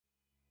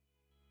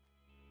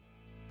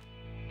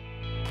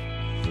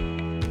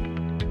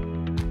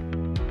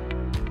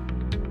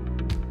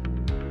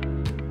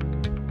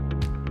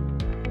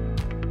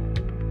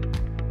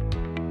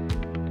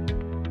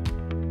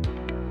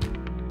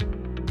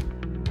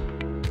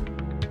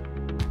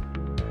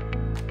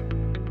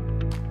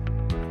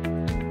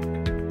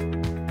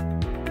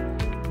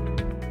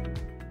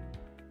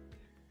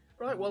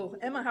well,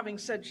 Emma having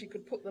said she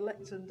could put the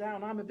lectern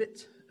down, I'm a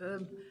bit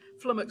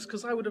flummoxed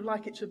because I would have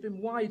liked it to have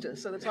been wider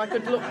so that I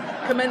could look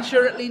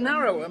commensurately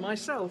narrower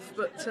myself.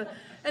 But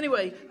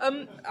anyway,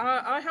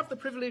 I have the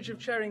privilege of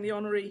chairing the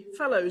Honorary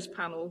Fellows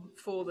panel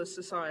for the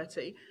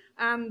Society,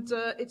 and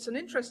it's an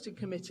interesting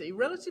committee.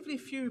 Relatively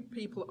few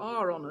people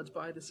are honoured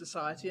by the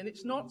Society, and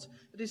it's not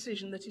a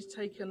decision that is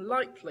taken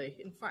lightly.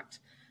 In fact,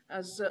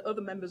 as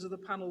other members of the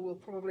panel will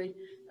probably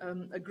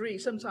agree,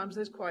 sometimes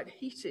there's quite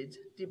heated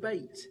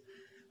debate.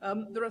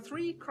 There are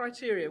three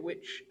criteria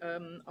which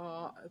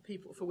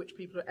for which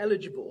people are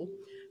eligible.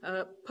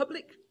 A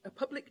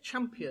public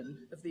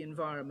champion of the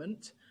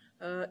environment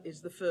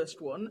is the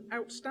first one.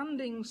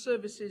 Outstanding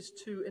services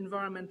to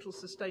environmental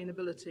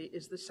sustainability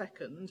is the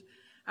second.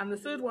 And the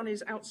third one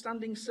is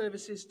outstanding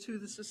services to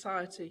the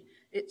Society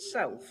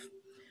itself.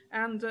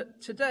 And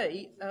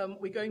today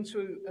we're going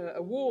to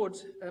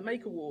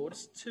make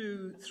awards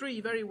to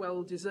three very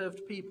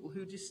well-deserved people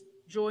who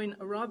join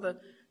a rather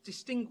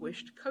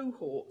distinguished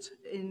cohort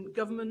in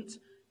government,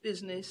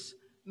 business,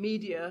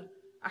 media,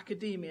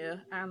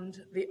 academia,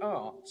 and the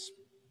arts.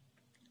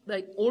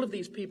 All of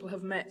these people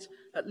have met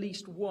at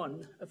least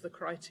one of the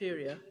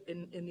criteria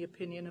in the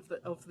opinion of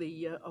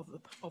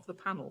the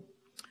panel.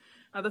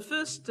 Now,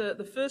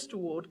 the first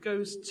award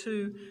goes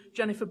to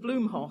Jennifer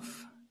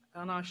Blumhof.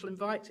 And I shall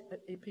invite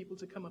people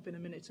to come up in a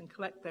minute and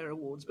collect their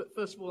awards. But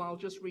first of all, I'll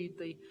just read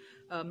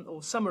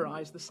or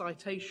summarise the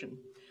citation.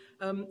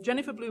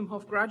 Jennifer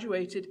Blumhof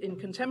graduated in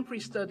Contemporary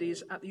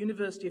Studies at the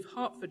University of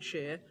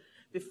Hertfordshire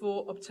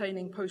before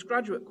obtaining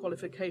postgraduate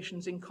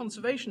qualifications in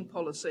Conservation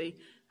Policy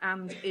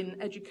and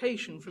in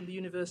Education from the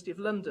University of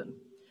London.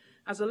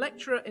 As a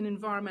lecturer in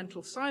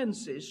Environmental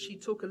Sciences, she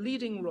took a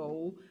leading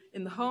role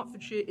in the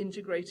Hertfordshire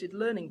Integrated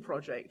Learning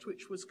Project,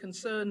 which was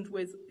concerned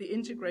with the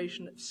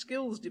integration of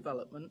skills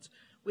development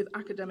with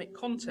academic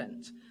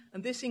content,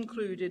 and this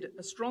included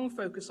a strong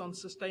focus on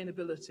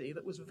sustainability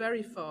that was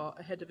very far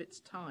ahead of its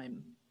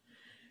time.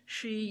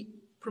 She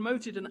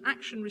promoted an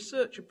action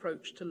research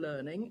approach to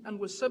learning and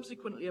was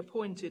subsequently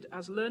appointed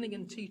as Learning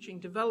and Teaching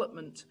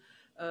Development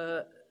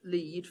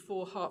lead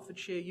for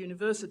Hertfordshire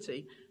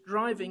University,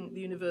 driving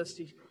the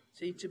university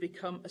to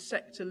become a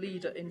sector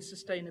leader in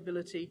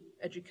sustainability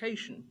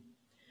education.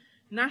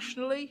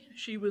 Nationally,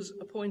 she was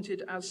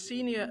appointed as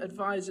Senior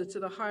Advisor to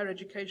the Higher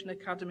Education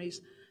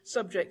Academy's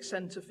Subject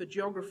Centre for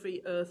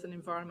Geography, Earth and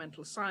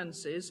Environmental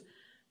Sciences,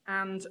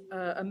 and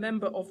a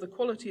member of the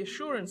Quality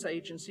Assurance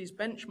Agency's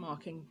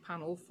benchmarking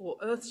panel for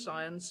Earth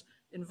Science,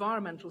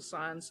 Environmental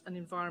Science and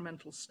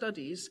Environmental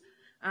Studies,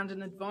 and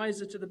an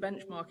advisor to the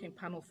benchmarking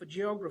panel for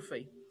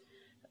Geography.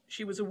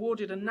 She was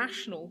awarded a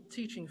National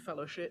Teaching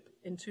Fellowship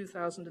in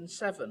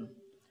 2007.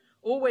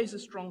 Always a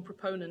strong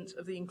proponent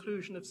of the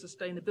inclusion of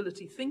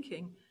sustainability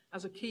thinking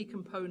as a key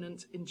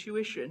component in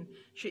tuition,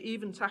 she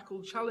even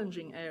tackled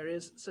challenging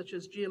areas such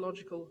as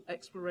geological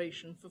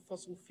exploration for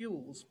fossil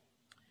fuels.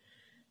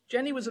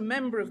 Jenny was a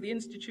member of the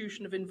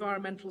Institution of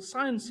Environmental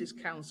Sciences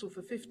Council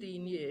for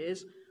 15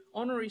 years,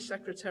 Honorary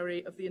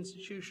Secretary of the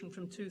institution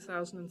from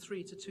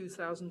 2003 to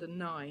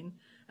 2009,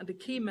 and a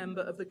key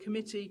member of the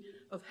Committee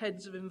of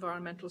Heads of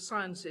Environmental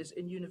Sciences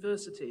in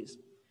universities.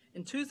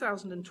 In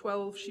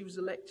 2012, she was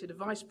elected a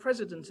Vice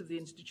President of the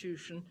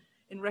institution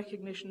in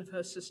recognition of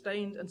her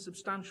sustained and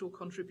substantial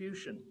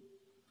contribution.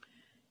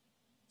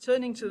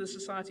 Turning to the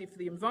Society for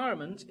the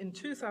Environment, in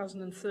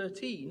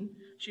 2013,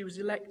 she was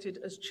elected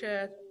as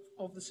Chair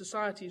of the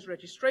Society's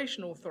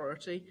Registration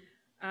Authority,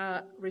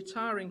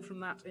 retiring from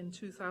that in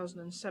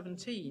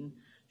 2017.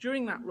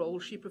 During that role,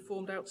 she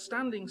performed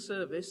outstanding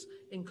service,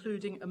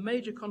 including a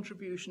major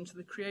contribution to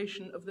the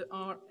creation of the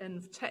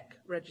RSPB Tech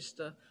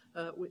Register,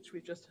 which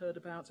we've just heard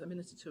about a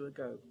minute or two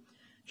ago.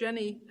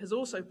 Jenny has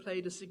also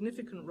played a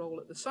significant role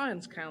at the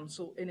Science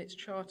Council in its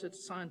Chartered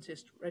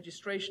Scientist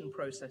registration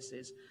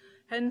processes.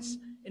 Hence,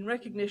 in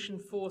recognition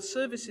for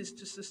services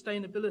to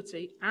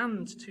sustainability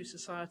and to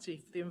Society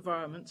for the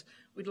Environment,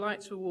 we'd like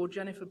to award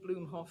Jennifer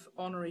Blumhof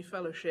Honorary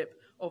Fellowship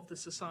of the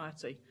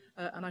Society.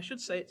 And I should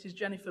say it is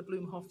Jennifer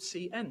Blumhof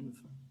CEnv.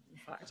 In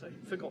fact, I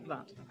forgot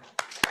that.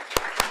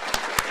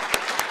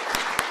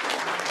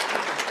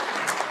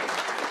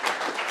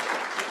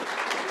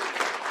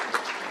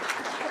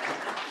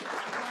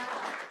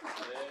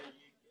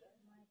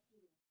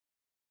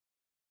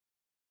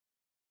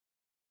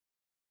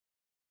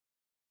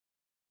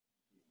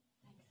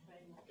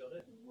 Got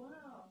it? Wow.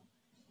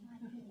 My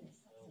goodness,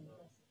 that's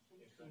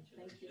impressive.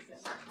 Thank you.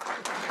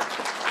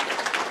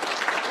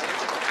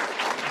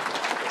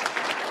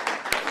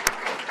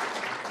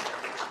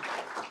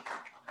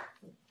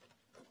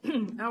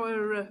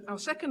 Our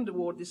second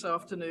award this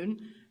afternoon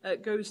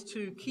goes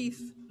to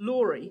Keith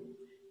Lawry.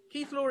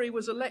 Keith Lawry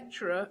was a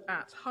lecturer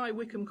at High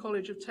Wycombe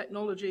College of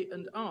Technology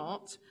and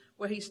Art,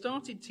 where he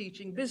started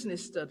teaching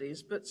business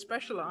studies but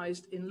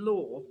specialised in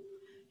law.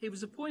 He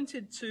was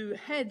appointed to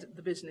head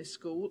the business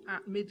school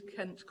at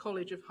Mid-Kent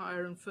College of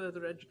Higher and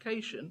Further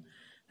Education,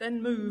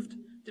 then moved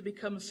to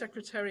become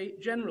Secretary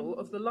General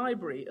of the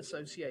Library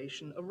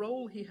Association, a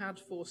role he had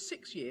for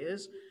 6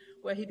 years,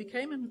 where he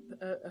became,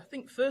 I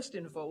think, first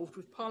involved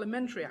with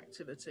parliamentary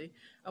activity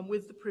and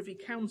with the Privy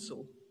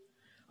Council.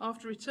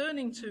 After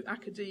returning to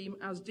academe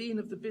as Dean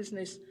of the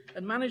Business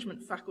and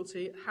Management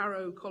Faculty at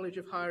Harrow College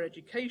of Higher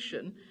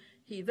Education,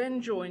 he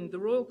then joined the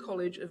Royal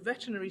College of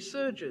Veterinary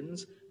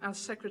Surgeons as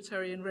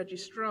Secretary and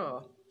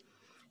Registrar,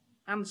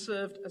 and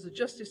served as a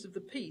Justice of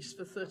the Peace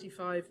for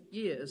 35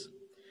 years.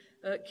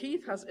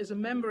 Keith is a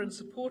member and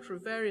supporter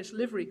of various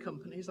livery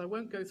companies. I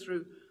won't go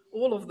through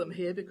all of them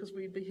here because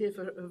we'd be here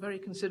for a very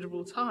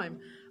considerable time,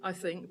 I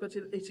think, but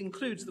it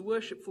includes the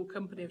Worshipful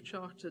Company of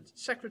Chartered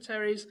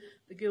Secretaries,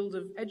 the Guild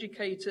of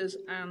Educators,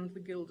 and the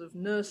Guild of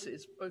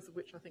Nurses, both of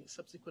which I think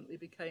subsequently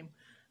became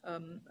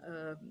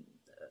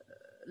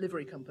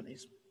livery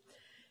companies.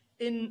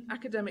 In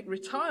academic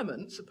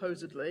retirement,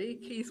 supposedly,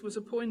 Keith was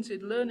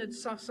appointed Learned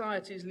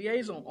Society's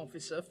liaison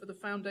officer for the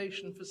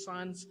Foundation for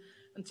Science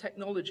and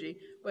Technology,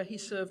 where he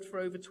served for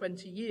over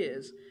 20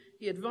 years.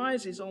 He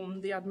advises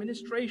on the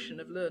administration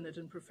of learned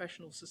and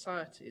professional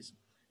societies.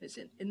 It's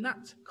in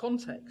that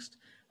context,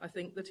 I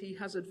think, that he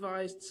has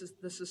advised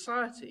the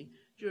Society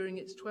during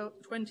its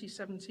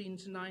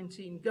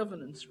 2017-19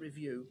 governance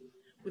review,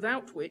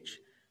 without which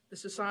the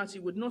Society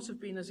would not have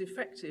been as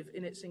effective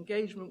in its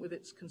engagement with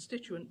its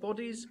constituent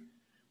bodies,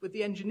 with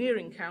the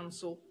Engineering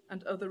Council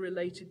and other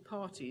related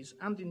parties,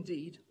 and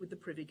indeed with the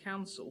Privy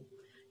Council.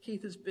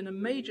 Keith has been a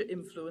major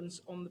influence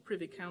on the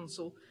Privy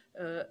Council,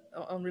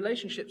 on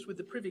relationships with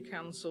the Privy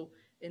Council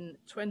in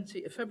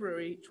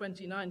February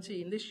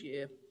 2019, this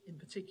year in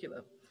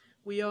particular.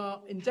 We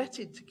are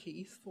indebted to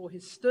Keith for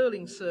his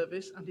sterling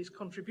service and his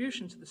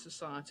contribution to the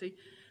Society,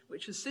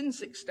 which has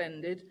since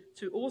extended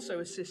to also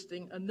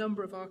assisting a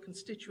number of our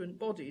constituent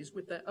bodies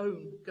with their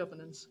own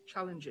governance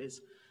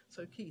challenges.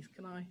 So Keith,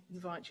 can I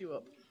invite you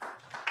up?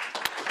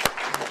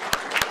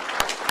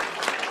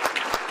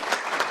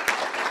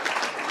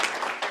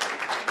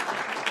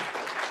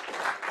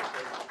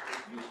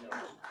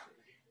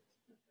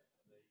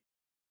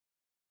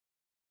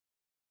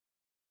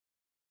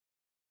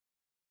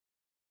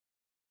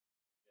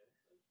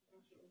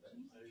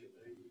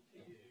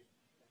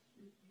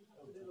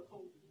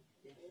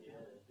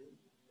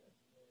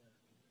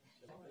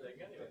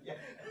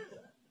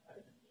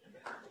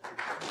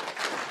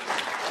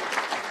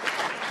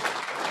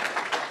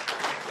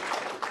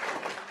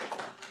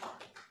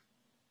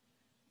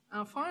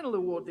 Our final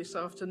award this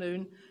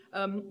afternoon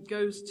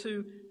goes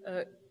to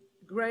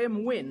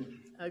Graham Wynne.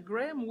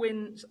 Graham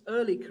Wynne's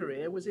early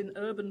career was in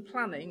urban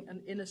planning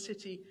and inner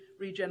city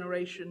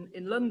regeneration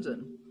in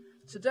London.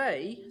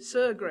 Today,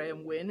 Sir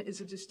Graham Wynne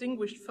is a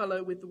distinguished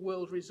fellow with the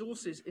World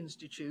Resources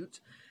Institute,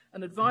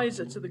 an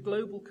advisor to the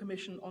Global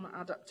Commission on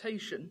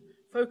Adaptation,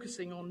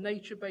 focusing on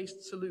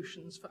nature-based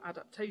solutions for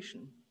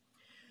adaptation.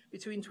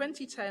 Between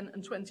 2010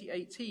 and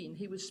 2018,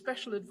 he was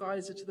special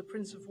advisor to the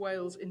Prince of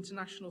Wales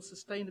International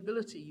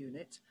Sustainability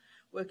Unit,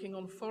 working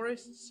on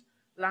forests,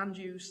 land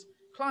use,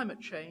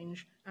 climate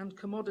change, and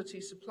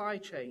commodity supply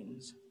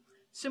chains.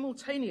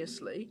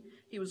 Simultaneously,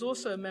 he was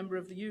also a member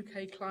of the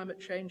UK Climate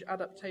Change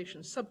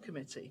Adaptation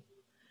Subcommittee.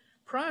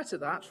 Prior to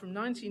that, from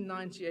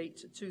 1998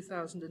 to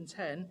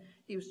 2010,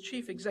 he was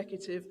Chief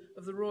Executive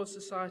of the Royal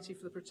Society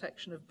for the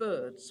Protection of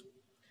Birds.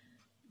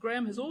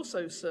 Graham has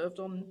also served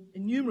on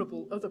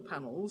innumerable other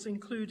panels,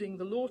 including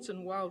the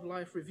Lawton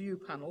Wildlife Review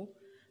Panel,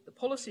 the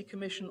Policy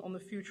Commission on the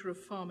Future of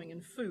Farming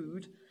and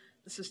Food,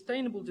 the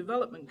Sustainable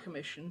Development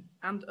Commission,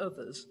 and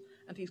others,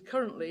 and he's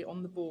currently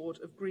on the board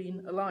of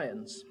Green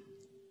Alliance.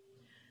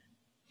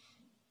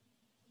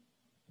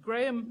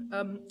 Graham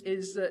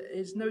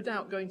is no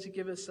doubt going to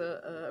give us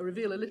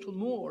reveal a little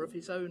more of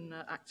his own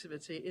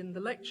activity in the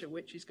lecture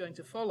which is going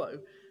to follow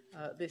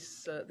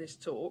this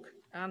talk,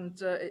 and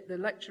the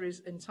lecture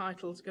is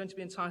going to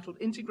be entitled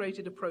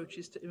Integrated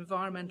Approaches to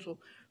Environmental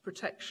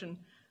Protection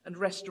and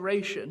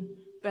Restoration,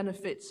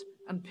 Benefits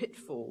and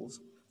Pitfalls.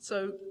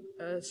 So,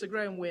 Sir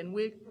Graham Wynne,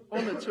 we're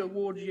honoured to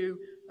award you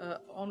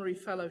Honorary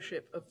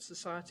Fellowship of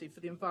Society for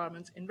the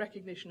Environment in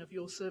recognition of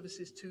your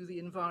services to the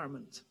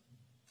environment.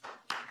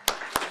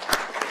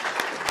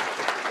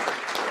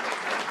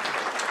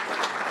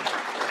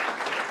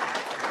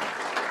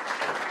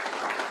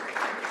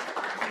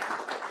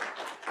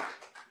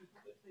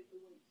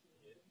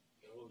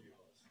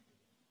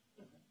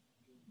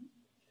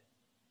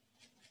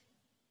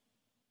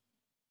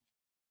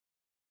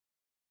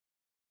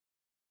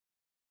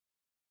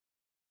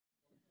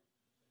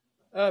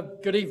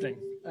 Good evening,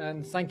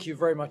 and thank you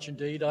very much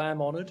indeed. I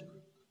am honoured.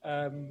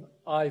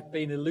 I've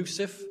been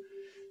elusive,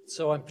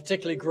 so I'm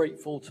particularly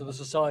grateful to the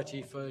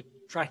Society for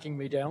tracking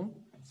me down.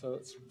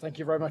 So thank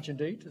you very much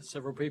indeed,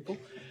 several people.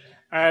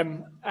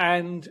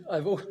 And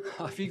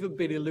I've even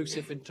been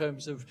elusive in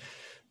terms of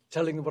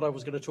telling them what I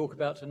was going to talk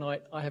about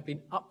tonight. I have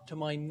been up to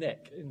my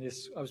neck in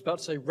this, I was about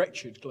to say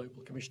wretched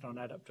Global Commission on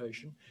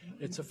Adaptation.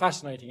 It's a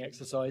fascinating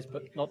exercise,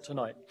 but not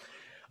tonight.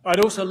 I'd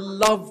also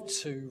love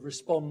to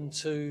respond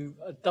to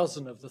a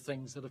dozen of the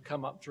things that have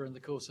come up during the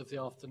course of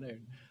the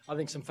afternoon. I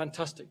think some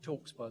fantastic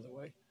talks, by the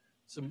way,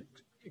 some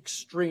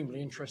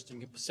extremely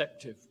interesting and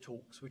perceptive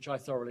talks, which I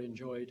thoroughly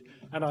enjoyed,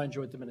 and I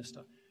enjoyed the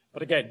Minister.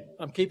 But again,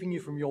 I'm keeping you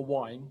from your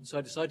wine, so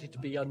I decided to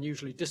be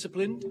unusually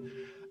disciplined,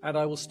 and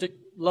I will stick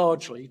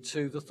largely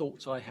to the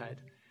thoughts I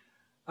had.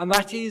 And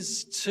that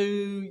is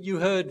you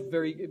heard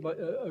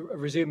a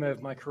resume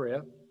of my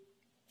career.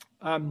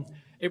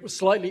 It was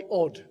slightly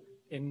odd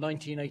in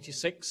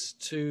 1986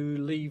 to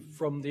leave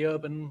from the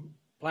urban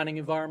planning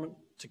environment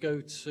to go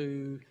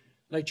to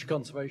nature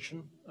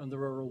conservation and the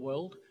rural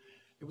world.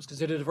 It was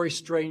considered a very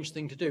strange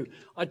thing to do.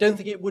 I don't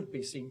think it would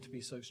be seen to be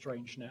so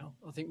strange now.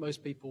 I think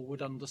most people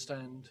would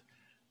understand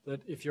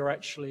that if you're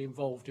actually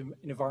involved in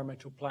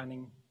environmental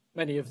planning,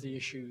 many of the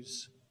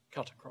issues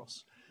cut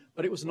across.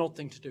 But it was an odd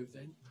thing to do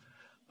then.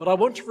 But I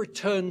want to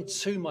return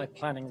to my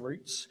planning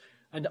roots,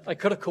 and I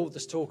could have called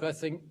this talk, I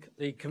think,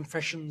 The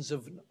Confessions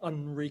of an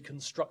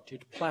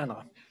Unreconstructed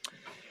Planner.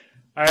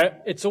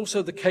 It's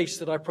also the case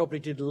that I probably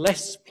did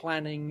less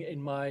planning in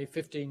my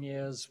 15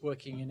 years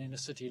working in inner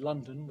city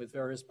London with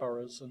various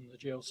boroughs and the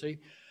GLC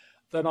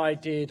than I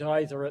did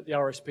either at the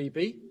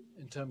RSPB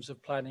in terms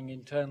of planning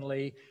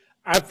internally,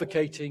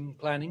 advocating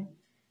planning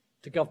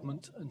to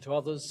government and to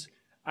others,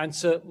 and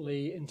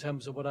certainly in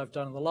terms of what I've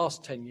done in the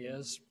last 10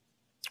 years,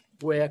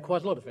 where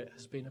quite a lot of it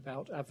has been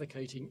about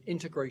advocating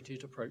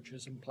integrated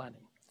approaches in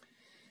planning.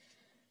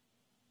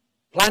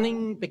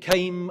 Planning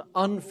became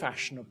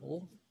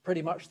unfashionable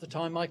pretty much the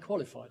time I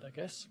qualified, I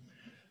guess,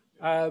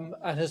 and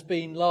has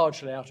been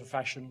largely out of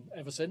fashion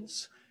ever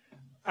since.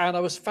 And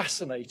I was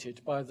fascinated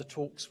by the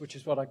talks, which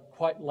is what I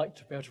quite like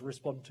to be able to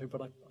respond to,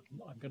 but I'm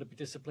going to be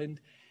disciplined,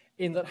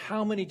 in that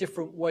how many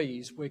different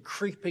ways we're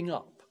creeping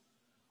up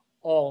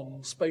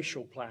on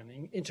spatial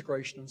planning,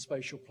 integration and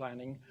spatial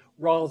planning,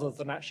 rather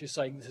than actually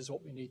saying this is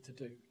what we need to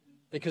do,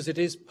 because it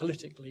is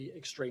politically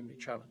extremely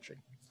challenging.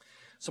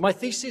 So my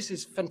thesis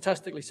is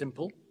fantastically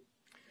simple.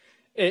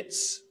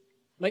 It's,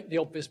 make the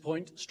obvious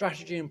point,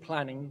 strategy and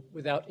planning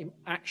without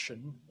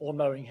action or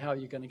knowing how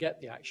you're going to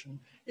get the action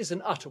is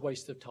an utter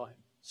waste of time.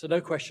 So no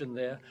question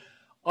there.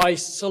 I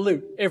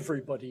salute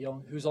everybody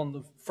who's on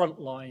the front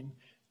line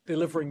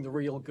delivering the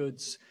real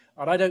goods,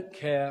 and I don't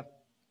care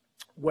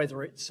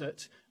whether it's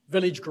at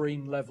village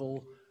green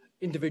level,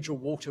 individual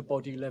water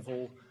body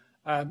level,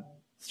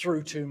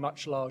 through to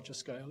much larger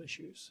scale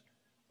issues.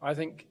 I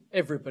think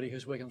everybody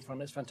who's working on the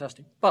front is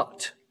fantastic.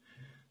 But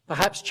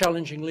perhaps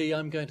challengingly,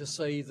 I'm going to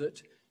say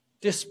that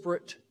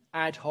disparate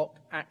ad hoc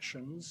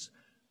actions,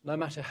 no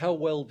matter how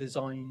well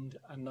designed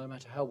and no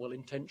matter how well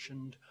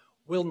intentioned,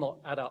 will not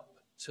add up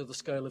to the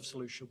scale of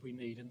solution we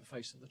need in the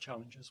face of the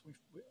challenges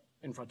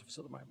in front of us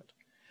at the moment.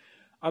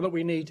 And that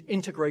we need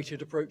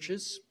integrated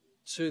approaches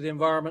to the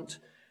environment,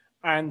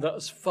 and that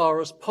as far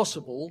as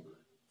possible,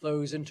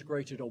 those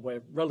integrated, or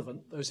where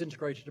relevant, those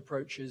integrated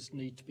approaches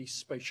need to be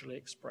spatially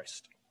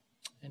expressed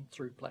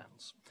through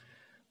plans.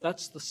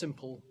 That's the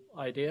simple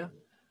idea.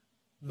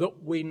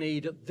 That we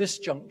need at this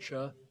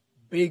juncture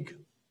big,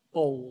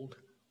 bold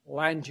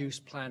land use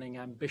planning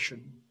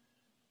ambition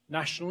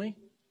nationally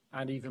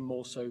and even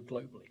more so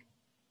globally.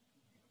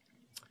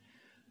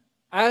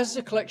 As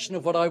a collection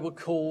of what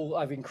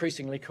I'm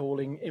increasingly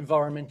calling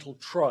environmental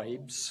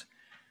tribes,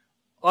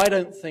 I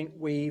don't think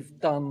we've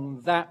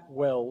done that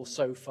well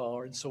so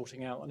far in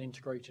sorting out an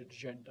integrated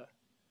agenda.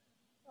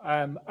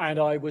 And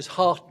I was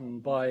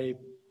heartened by,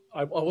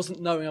 I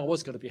wasn't knowing I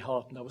was going to be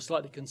heartened. I was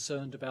slightly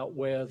concerned about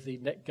where the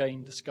net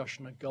gain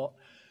discussion had got.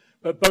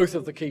 But both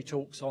of the key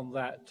talks on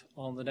that,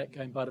 on the net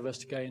gain,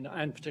 biodiversity gain,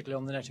 and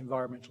particularly on the net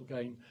environmental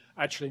gain,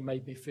 actually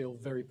made me feel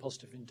very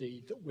positive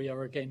indeed that we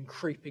are again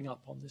creeping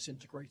up on this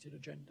integrated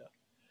agenda.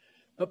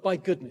 But by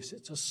goodness,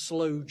 it's a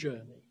slow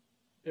journey.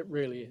 It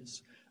really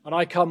is. And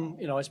I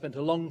spent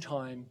a long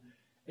time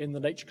in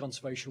the nature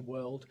conservation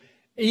world.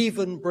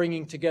 Even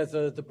bringing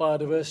together the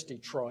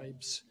biodiversity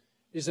tribes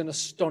is an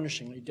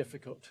astonishingly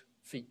difficult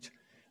feat.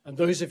 And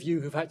those of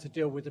you who've had to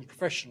deal with them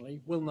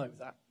professionally will know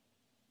that.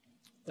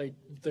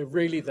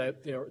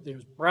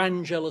 There's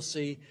brand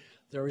jealousy,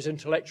 there is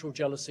intellectual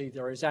jealousy,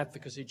 there is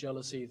advocacy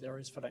jealousy, there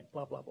is blah,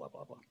 blah, blah,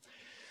 blah, blah.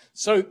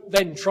 So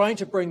then trying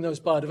to bring those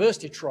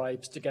biodiversity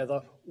tribes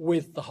together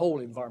with the whole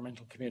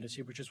environmental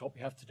community, which is what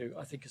we have to do,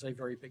 I think is a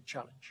very big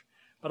challenge.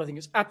 But I think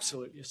it's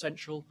absolutely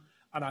essential,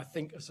 and I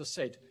think, as I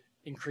said,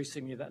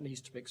 increasingly that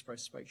needs to be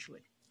expressed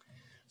spatially.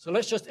 So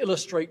let's just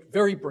illustrate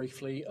very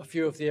briefly a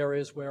few of the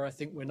areas where I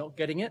think we're not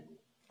getting it.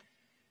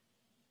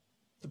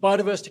 The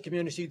biodiversity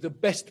community, the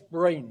best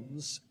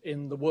brains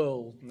in the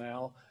world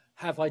now,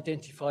 have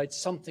identified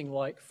something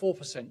like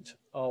 4%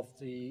 of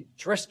the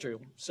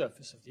terrestrial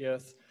surface of the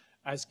Earth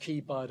as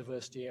key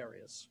biodiversity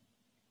areas.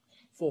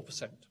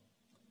 4%.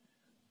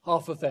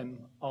 Half of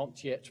them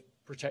aren't yet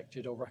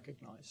protected or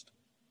recognized.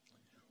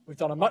 We've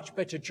done a much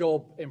better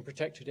job in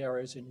protected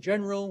areas in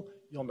general.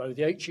 You'll know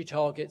the HE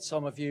target,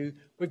 some of you.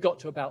 We've got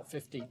to about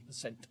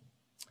 15%.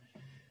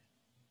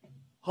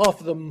 Half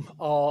of them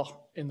are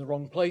in the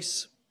wrong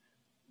place.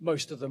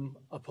 Most of them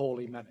are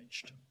poorly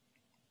managed.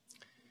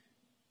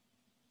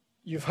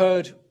 You've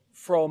heard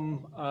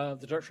from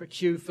the Director of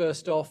Q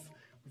first off.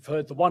 We've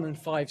heard the 1 in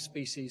 5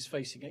 species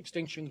facing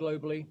extinction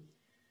globally.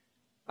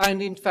 And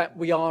in fact,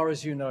 we are,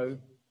 as you know,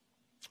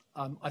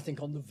 I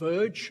think on the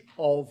verge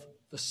of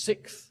the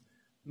 6th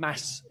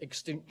mass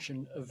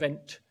extinction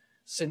event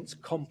since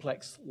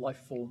complex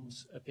life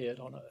forms appeared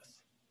on Earth.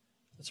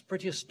 That's a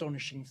pretty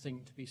astonishing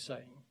thing to be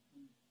saying,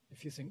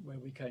 if you think where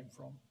we came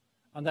from.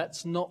 And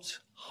that's not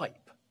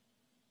hype.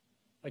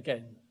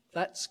 Again,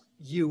 that's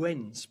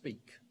UN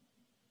speak.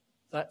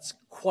 That's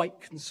quite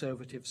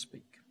conservative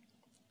speak.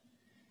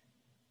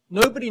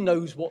 Nobody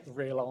knows what the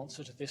real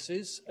answer to this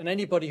is, and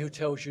anybody who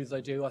tells you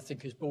they do, I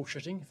think, is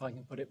bullshitting, if I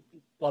can put it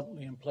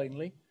bluntly and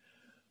plainly.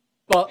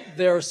 But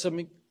there are some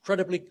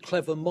incredibly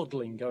clever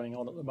modelling going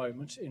on at the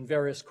moment in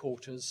various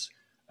quarters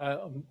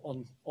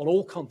on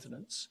all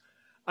continents.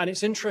 And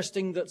it's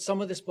interesting that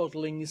some of this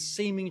modelling is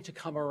seeming to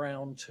come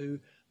around to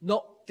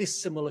not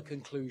dissimilar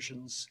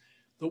conclusions,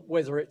 that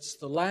whether it's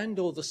the land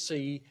or the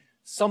sea,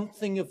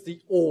 something of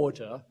the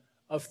order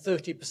of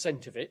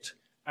 30% of it,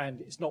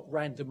 and it's not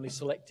randomly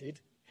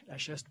selected, it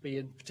actually has to be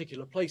in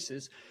particular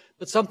places,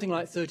 but something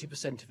like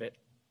 30% of it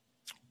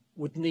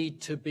would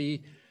need to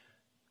be,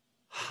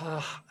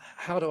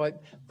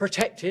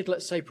 protected,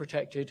 let's say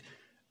protected,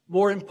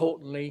 more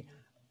importantly,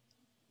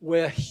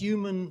 where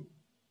human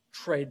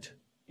tread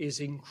is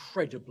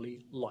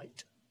incredibly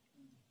light.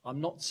 I'm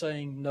not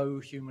saying no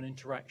human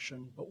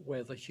interaction, but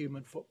where the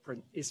human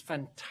footprint is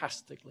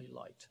fantastically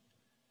light.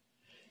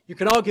 You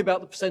can argue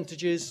about the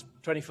percentages,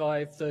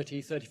 25,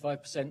 30,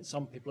 35%,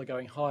 some people are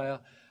going higher.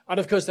 And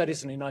of course that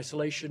isn't in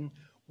isolation.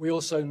 We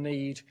also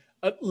need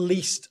at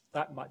least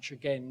that much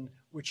again,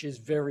 which is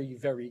very,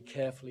 very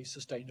carefully,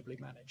 sustainably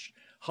managed.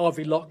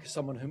 Harvey Locke,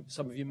 someone whom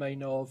some of you may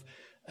know of,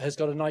 has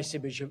got a nice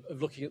image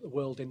of looking at the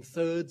world in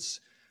thirds.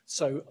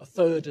 So a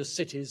third as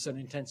cities and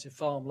intensive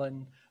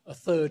farmland, a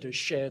third as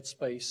shared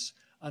space,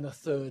 and a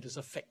third as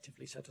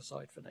effectively set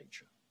aside for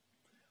nature.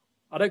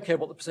 I don't care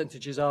what the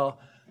percentages are,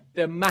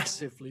 they're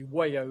massively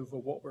way over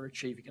what we're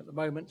achieving at the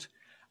moment.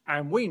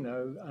 And we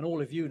know, and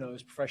all of you know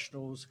as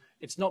professionals,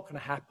 it's not going to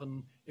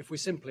happen if we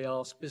simply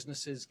ask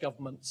businesses,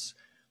 governments,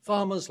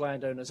 farmers,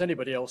 landowners,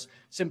 anybody else,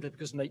 simply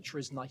because nature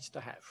is nice to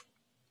have.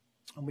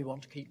 And we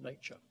want to keep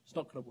nature. It's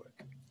not going to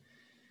work.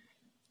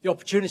 The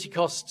opportunity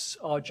costs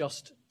are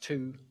just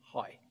too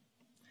high.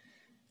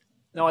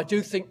 Now, I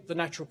do think the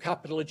natural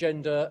capital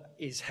agenda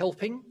is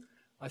helping.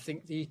 I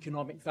think the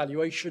economic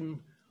valuation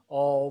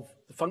of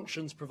the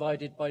functions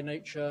provided by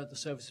nature, the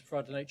services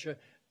provided by nature,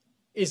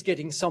 is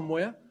getting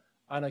somewhere.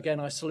 And again,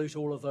 I salute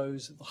all of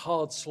those, the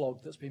hard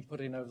slog that's been put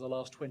in over the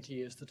last 20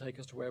 years to take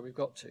us to where we've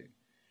got to.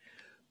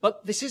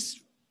 But this is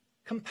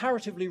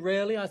comparatively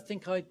rarely, I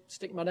think I'd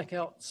stick my neck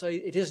out and say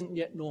it isn't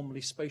yet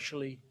normally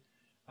spatially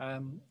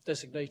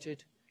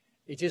designated.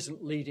 It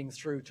isn't leading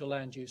through to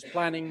land use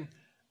planning.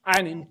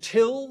 And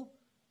until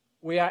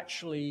we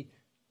actually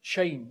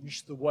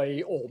change the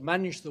way or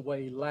manage the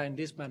way land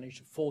is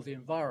managed for the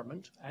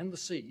environment and the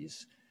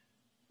seas,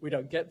 we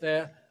don't get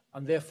there.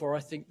 And therefore,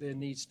 I think there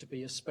needs to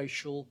be a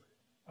spatial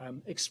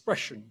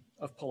expression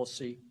of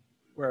policy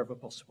wherever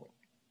possible.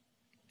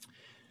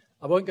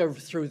 I won't go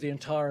through the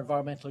entire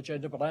environmental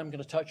agenda, but I am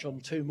going to touch on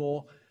two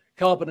more.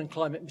 Carbon and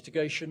climate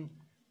mitigation,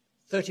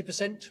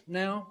 30%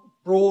 now,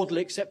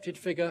 broadly accepted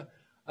figure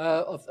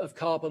of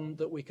carbon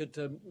that we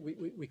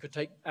could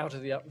take out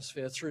of the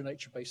atmosphere through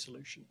nature-based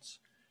solutions.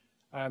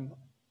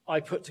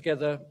 I put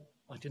together,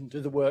 I didn't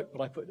do the work,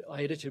 but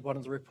I edited one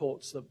of the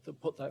reports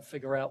that put that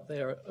figure out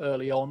there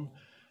early on,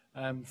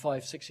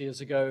 5-6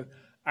 years ago,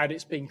 and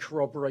it's been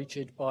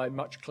corroborated by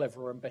much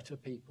cleverer and better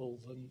people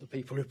than the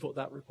people who put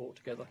that report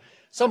together.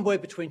 Somewhere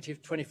between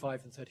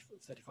 25 and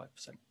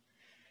 35%.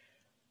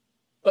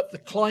 But the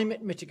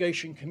climate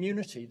mitigation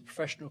community, the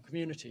professional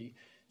community,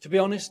 to be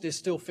honest, is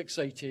still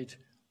fixated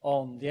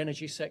on the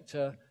energy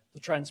sector, the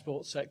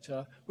transport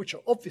sector, which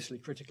are obviously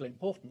critically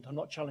important. I'm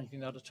not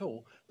challenging that at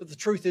all. But the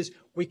truth is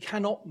we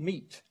cannot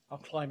meet our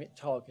climate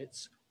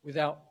targets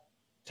without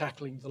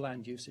tackling the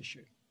land use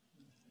issue.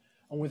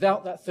 And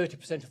without that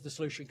 30% of the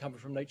solution coming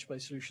from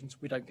nature-based solutions,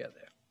 we don't get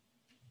there.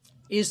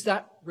 Is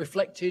that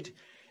reflected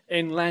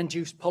in land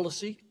use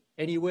policy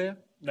anywhere?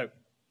 No.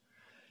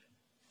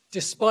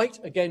 Despite,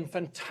 again,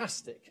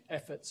 fantastic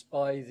efforts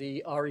by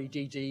the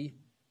REDD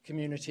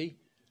community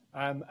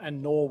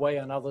and Norway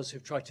and others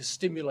who've tried to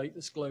stimulate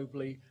this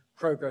globally,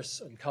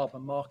 progress and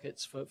carbon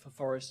markets for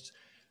forests,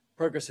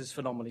 progress is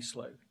phenomenally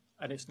slow,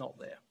 and it's not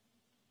there.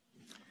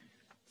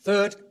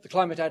 Third, the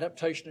climate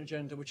adaptation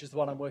agenda, which is the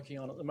one I'm working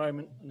on at the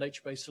moment,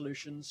 nature-based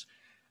solutions.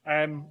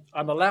 I'm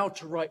allowed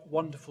to write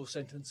wonderful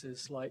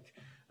sentences like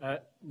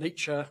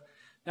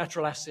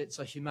natural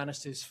assets are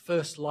humanity's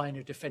first line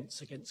of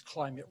defense against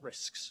climate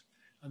risks.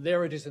 And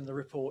there it is in the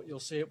report. You'll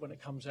see it when it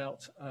comes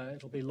out.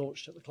 It'll be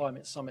launched at the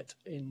Climate Summit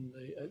in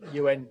the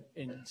UN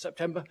in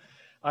September.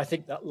 I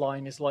think that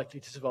line is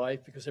likely to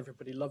survive because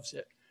everybody loves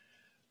it.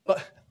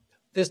 But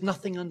there's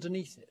nothing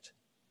underneath it.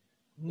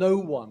 No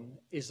one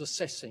is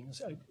assessing.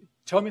 So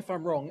tell me if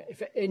I'm wrong.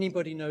 If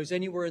anybody knows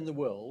anywhere in the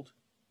world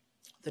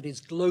that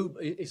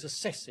is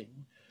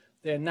assessing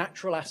their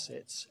natural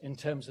assets in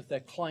terms of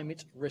their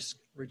climate risk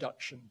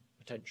reduction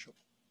potential,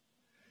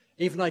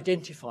 even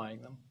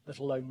identifying them, let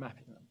alone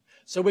mapping them.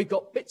 So we've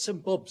got bits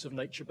and bobs of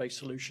nature-based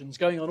solutions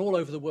going on all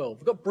over the world.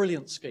 We've got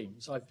brilliant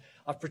schemes.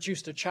 I've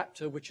produced a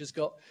chapter which has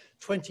got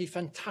 20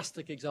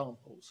 fantastic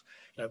examples.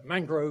 You know,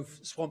 mangrove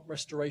swamp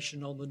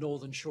restoration on the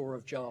northern shore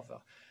of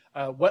Java,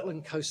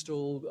 wetland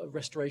coastal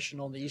restoration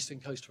on the eastern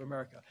coast of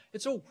America.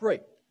 It's all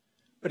great,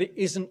 but it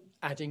isn't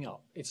adding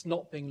up. It's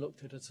not being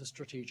looked at a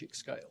strategic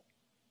scale.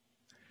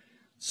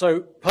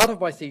 So part of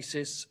my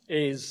thesis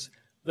is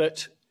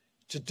that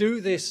to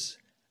do this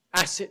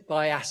asset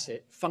by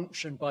asset,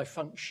 function by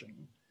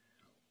function,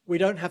 we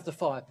don't have the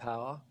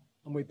firepower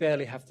and we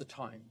barely have the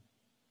time.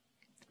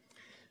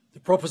 The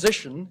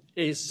proposition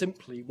is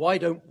simply, why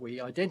don't we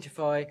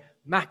identify,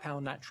 map our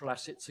natural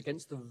assets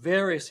against the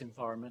various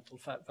environmental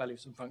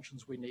values and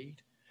functions we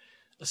need,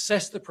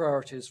 assess the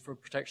priorities for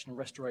protection and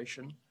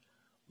restoration,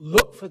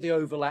 look for the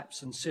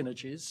overlaps and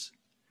synergies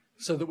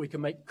so that we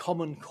can make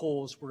common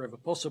cause wherever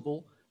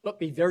possible, but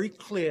be very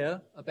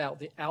clear about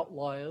the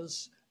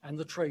outliers and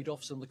the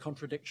trade-offs and the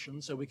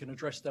contradictions so we can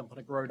address them in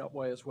a grown-up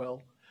way as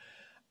well,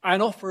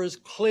 and offer as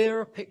clear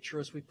a picture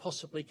as we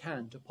possibly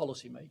can to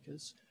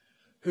policymakers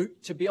who,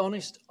 to be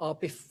honest, are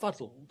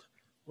befuddled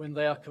when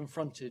they are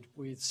confronted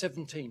with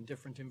 17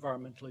 different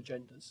environmental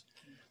agendas.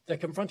 They're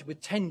confronted with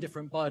 10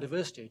 different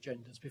biodiversity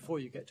agendas before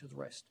you get to the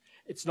rest.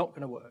 It's not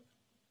going to work.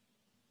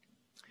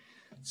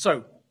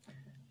 So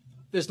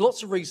there's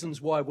lots of reasons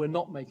why we're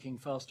not making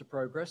faster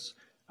progress.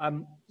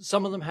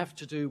 Some of them have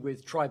to do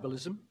with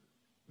tribalism,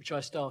 which I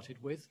started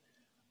with,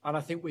 and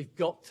I think we've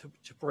got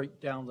to break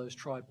down those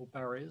tribal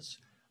barriers.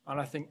 And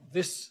I think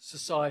this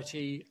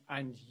society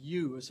and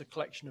you as a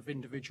collection of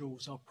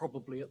individuals are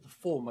probably at the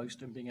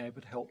foremost in being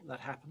able to help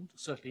that happen,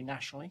 certainly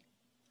nationally.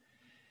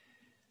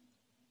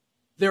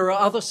 There are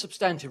other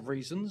substantive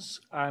reasons.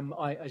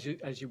 As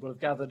you will have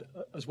gathered,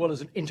 as well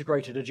as an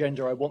integrated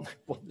agenda, I want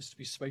this to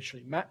be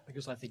spatially mapped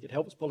because I think it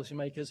helps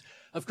policymakers.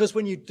 Of course,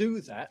 when you do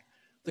that,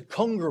 the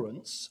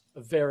congruence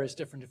of various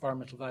different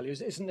environmental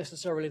values isn't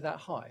necessarily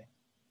that high.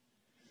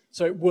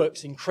 So it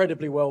works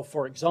incredibly well,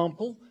 for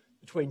example,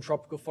 between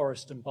tropical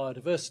forest and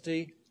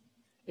biodiversity.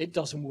 It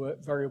doesn't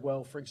work very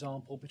well, for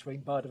example,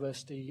 between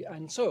biodiversity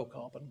and soil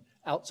carbon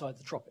outside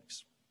the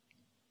tropics,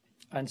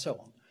 and so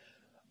on.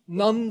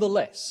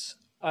 Nonetheless,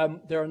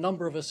 there are a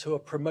number of us who are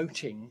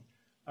promoting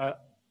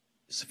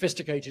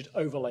sophisticated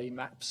overlay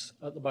maps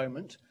at the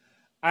moment,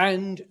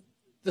 and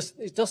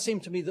it does seem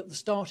to me that the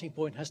starting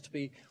point has to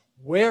be,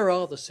 where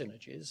are the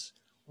synergies?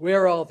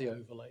 Where are the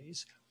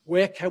overlays?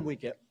 Where can we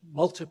get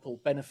multiple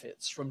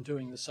benefits from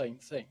doing the same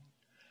thing?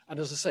 And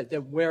as I said,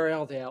 then where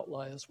are the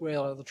outliers? Where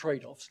are the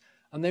trade-offs?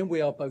 And then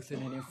we are both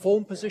in an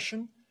informed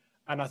position,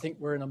 and I think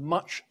we're in a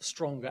much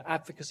stronger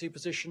advocacy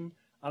position,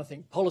 and I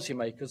think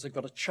policymakers have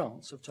got a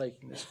chance of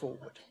taking this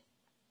forward.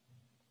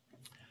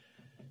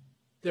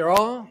 There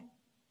are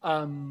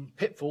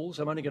pitfalls.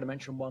 I'm only going to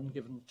mention one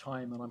given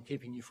time, and I'm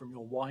keeping you from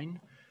your wine.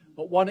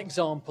 But one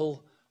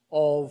example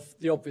of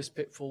the obvious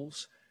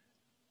pitfalls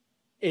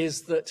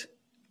is that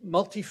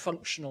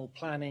multifunctional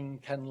planning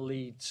can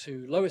lead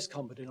to lowest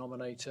common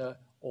denominator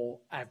or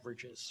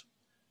averages.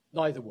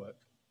 Neither work.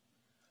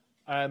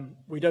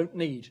 We don't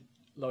need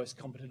lowest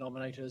common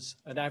denominators,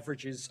 and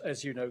averages,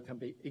 as you know, can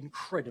be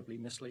incredibly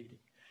misleading.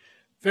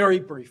 Very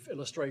brief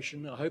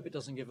illustration. I hope it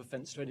doesn't give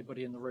offense to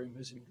anybody in the room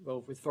who's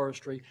involved with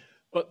forestry,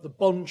 but the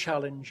Bond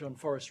Challenge on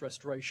forest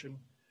restoration,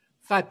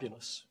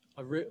 fabulous.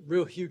 A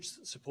real huge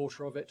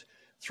supporter of it.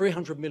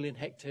 300 million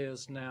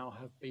hectares now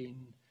have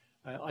been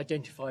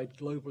identified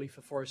globally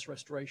for forest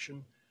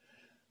restoration.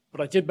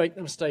 But I did make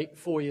the mistake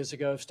 4 years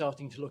ago of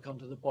starting to look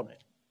under the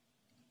bonnet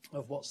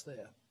of what's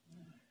there.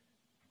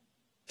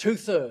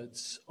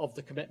 2/3 of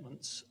the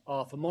commitments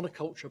are for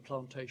monoculture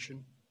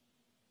plantation,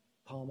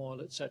 palm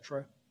oil,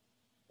 etc.,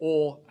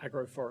 or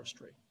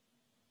agroforestry.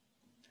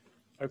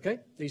 Okay,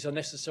 these are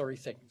necessary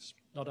things,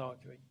 not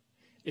arguing.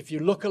 If you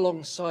look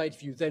alongside,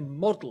 if you then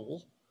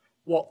model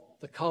what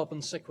the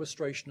carbon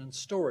sequestration and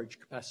storage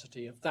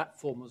capacity of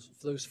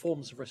those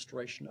forms of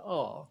restoration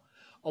are,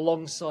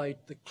 alongside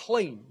the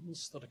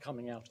claims that are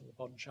coming out of the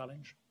Bond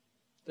Challenge,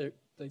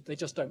 they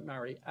just don't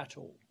marry at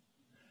all.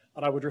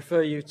 And I would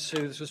refer you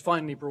to, this was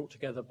finally brought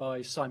together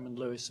by Simon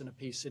Lewis in a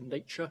piece in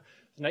Nature,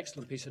 an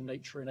excellent piece in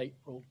Nature in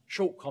April,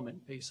 short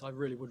comment piece, I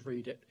really would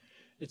read it.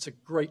 It's a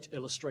great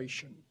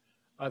illustration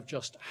of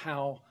just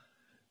how,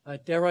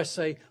 dare I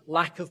say,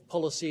 lack of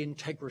policy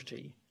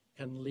integrity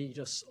can lead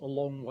us a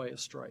long way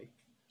astray.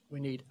 We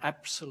need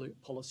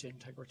absolute policy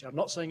integrity. I'm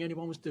not saying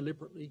anyone was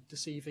deliberately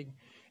deceiving,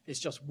 it's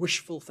just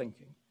wishful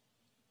thinking.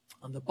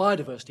 And the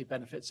biodiversity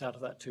benefits out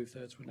of that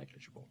 2/3 were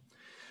negligible.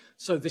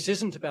 So this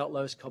isn't about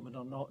lowest common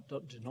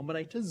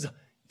denominators,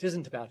 it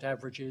isn't about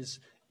averages,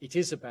 it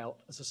is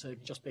about, as I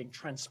said, just being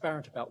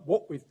transparent about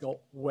what we've got,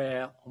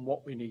 where, and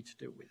what we need to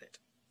do with it.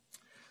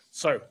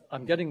 So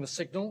I'm getting the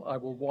signal, I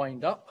will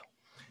wind up.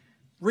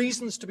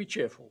 Reasons to be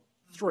cheerful,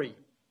 3.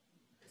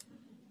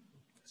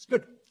 It's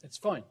good, it's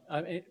fine.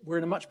 We're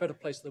in a much better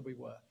place than we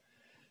were.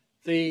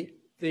 The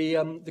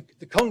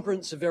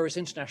congruence of various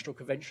international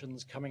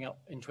conventions coming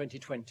up in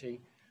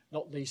 2020,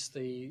 not least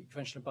the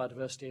Convention on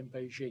Biodiversity in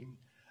Beijing,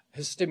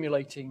 is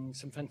stimulating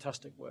some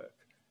fantastic work.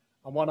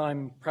 And one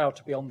I'm proud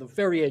to be on the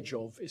very edge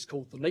of is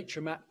called the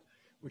Nature Map,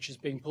 which is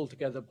being pulled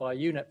together by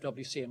UNEP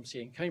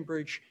WCMC in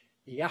Cambridge,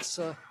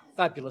 EASA,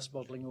 fabulous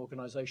modelling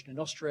organisation in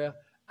Austria,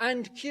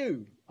 and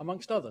Kew,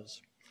 amongst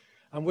others.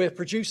 And we're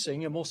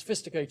producing a more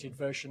sophisticated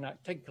version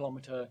at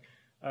 10-kilometre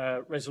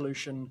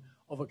resolution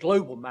of a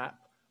global map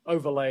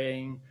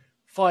overlaying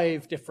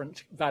 5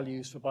 different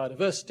values for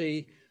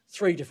biodiversity,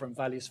 3 different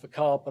values for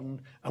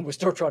carbon, and we're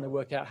still trying to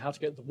work out how to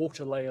get the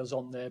water layers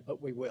on there,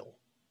 but we will.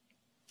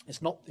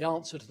 It's not the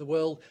answer to the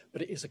world,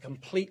 but it is a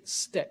complete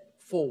step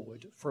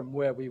forward from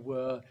where we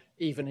were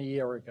even a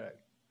year ago.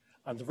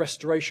 And the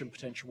restoration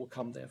potential will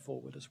come there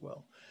forward as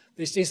well.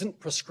 This isn't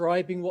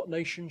prescribing what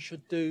nations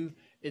should do,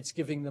 it's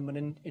giving them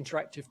an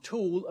interactive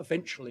tool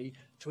eventually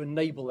to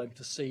enable them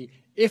to see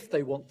if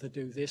they want to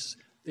do this,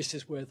 this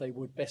is where they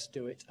would best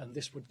do it, and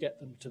this would get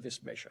them to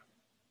this measure.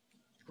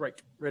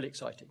 Great, really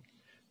exciting.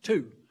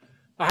 2,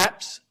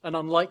 perhaps an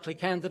unlikely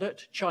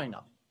candidate,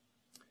 China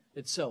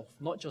itself,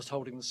 not just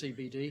holding the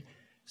CBD.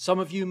 Some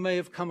of you may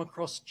have come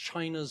across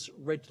China's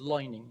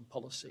redlining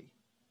policy.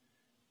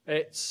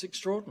 It's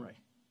extraordinary.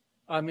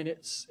 I mean,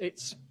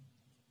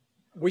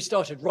 we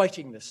started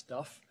writing this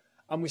stuff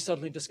and we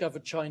suddenly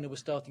discovered China was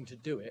starting to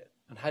do it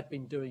and had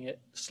been doing it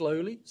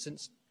slowly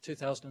since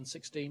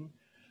 2016,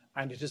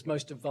 and it is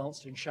most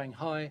advanced in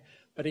Shanghai,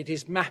 but it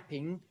is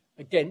mapping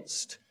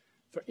against,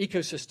 for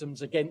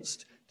ecosystems,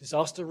 against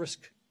disaster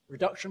risk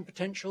reduction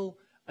potential,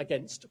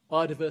 against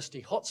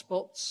biodiversity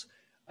hotspots,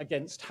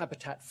 against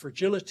habitat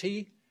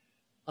fragility,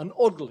 and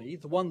oddly,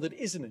 the one that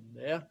isn't in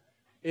there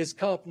is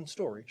carbon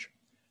storage.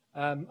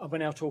 And we're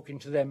now talking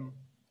to them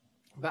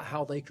about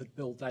how they could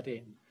build that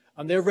in.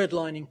 And their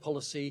redlining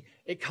policy,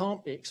 it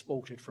can't be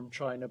exported from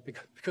China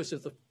because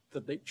of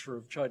the nature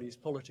of Chinese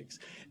politics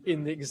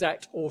in the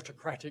exact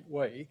autocratic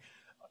way.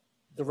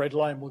 The red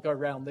line will go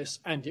around this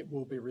and it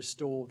will be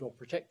restored or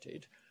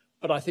protected.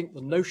 But I think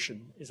the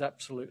notion is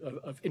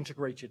of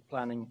integrated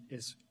planning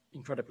is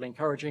incredibly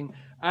encouraging.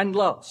 And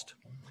last,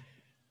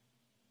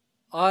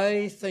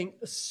 I think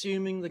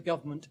assuming the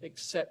government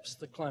accepts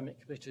the Climate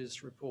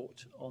Committee's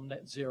report on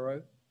net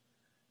zero,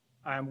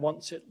 and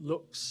once it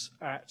looks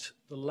at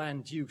the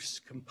land use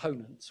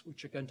components,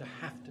 which are going to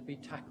have to be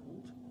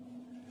tackled,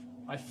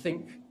 I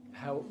think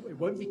it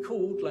won't be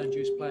called land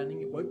use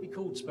planning, it won't be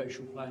called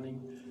spatial planning,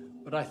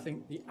 but I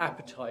think the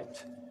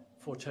appetite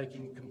for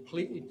taking a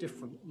completely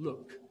different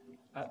look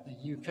at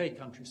the UK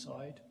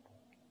countryside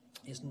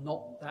is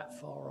not that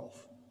far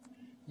off.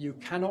 You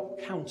cannot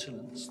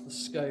countenance the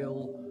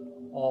scale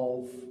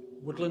of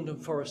woodland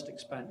and forest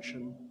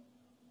expansion,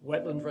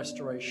 wetland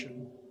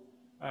restoration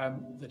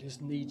that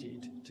is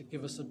needed to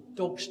give us a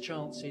dog's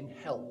chance in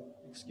hell,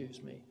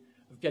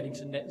 of getting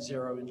to net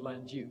zero in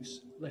land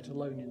use, let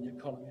alone in the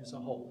economy as a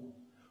whole,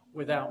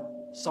 without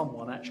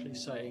someone actually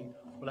saying,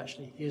 well,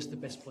 actually, here's the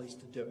best place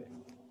to do it.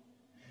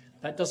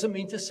 That doesn't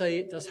mean to say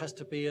it has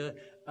to be a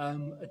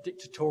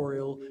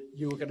dictatorial,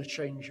 you are going to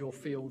change your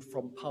field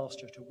from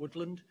pasture to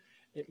woodland.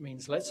 It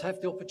means let's have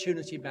the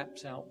opportunity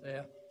maps out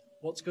there.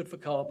 What's good for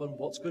carbon,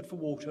 what's good for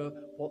water,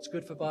 what's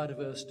good for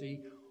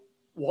biodiversity,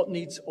 what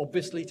needs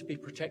obviously to be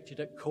protected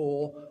at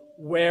core,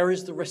 where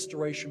is the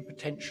restoration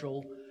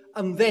potential,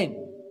 and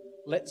then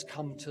let's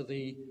come to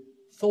the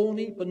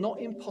thorny but not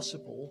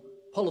impossible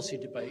policy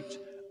debate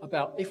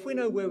about if we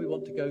know where we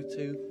want to go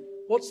to,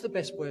 what's the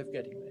best way of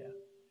getting there?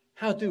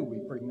 How do we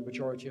bring the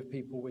majority of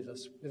people with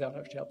us without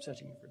actually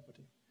upsetting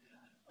everybody?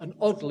 And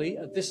oddly,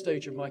 at this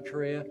stage of my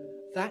career,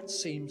 that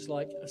seems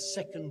like a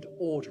second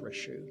order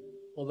issue,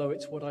 although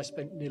it's what I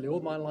spent nearly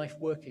all my life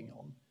working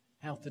on,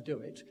 how to do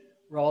it,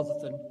 rather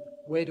than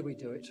where do we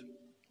do it?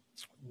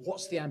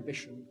 What's the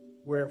ambition?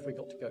 Where have we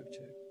got to go to?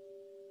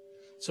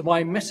 So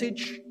my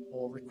message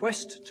or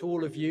request to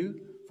all of you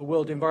for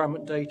World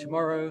Environment Day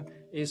tomorrow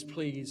is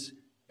please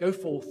go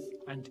forth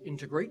and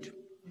integrate.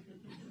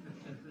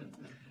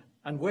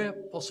 And where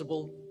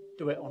possible,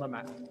 do it on a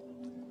map.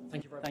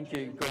 Thank you very much. Thank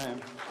you, Graham.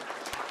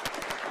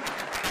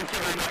 Thank you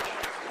very much.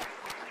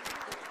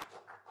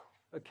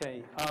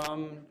 Okay,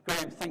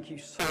 Graham, thank you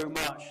so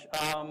much.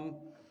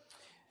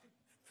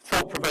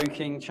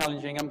 Thought-provoking,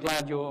 challenging. I'm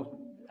glad you're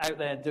out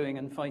there doing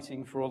and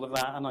fighting for all of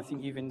that, and I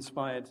think you've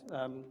inspired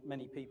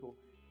many people.